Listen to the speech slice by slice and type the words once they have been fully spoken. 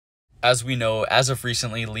As we know, as of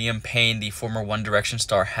recently, Liam Payne, the former One Direction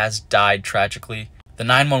star, has died tragically. The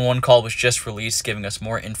 911 call was just released, giving us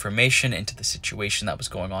more information into the situation that was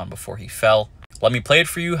going on before he fell. Let me play it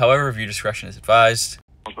for you, however, viewer discretion is advised.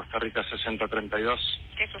 Costa Rica 6032.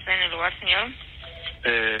 ¿Qué sucede en el lugar, señor?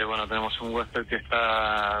 Bueno, tenemos un huésped que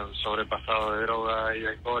está sobrepasado de droga y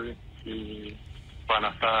alcohol y cuando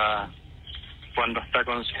está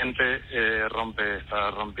consciente está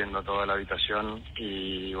rompiendo toda la habitación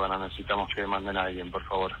y bueno, necesitamos que manden a alguien, por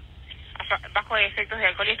favor. Bajo efectos de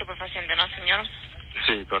alcohol y estupefaciente, ¿no, señor?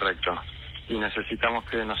 Sí, correcto. Y necesitamos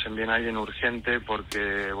que nos envíen a alguien urgente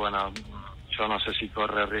porque, bueno, yo no sé si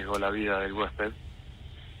corre riesgo la vida del huésped.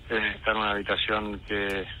 Está en una habitación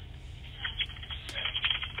que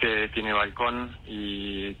tiene balcón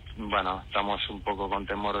y, bueno, estamos un poco con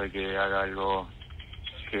temor de que haga algo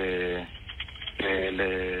que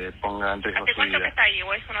le ponga en riesgo ¿Hace su cuánto que vida. está ahí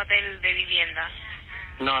o es un hotel de vivienda?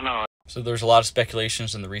 No. So there's a lot of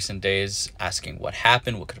speculations in the recent days asking what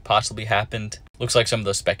happened, what could have possibly happened. Looks like some of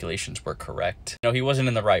those speculations were correct. You know, he wasn't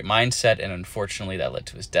in the right mindset, and unfortunately that led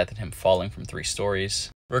to his death and him falling from 3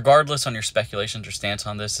 stories. Regardless on your speculations or stance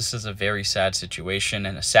on this is a very sad situation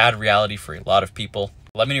and a sad reality for a lot of people.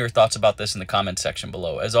 Let me know your thoughts about this in the comment section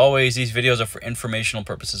below. As always, these videos are for informational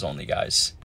purposes only, guys.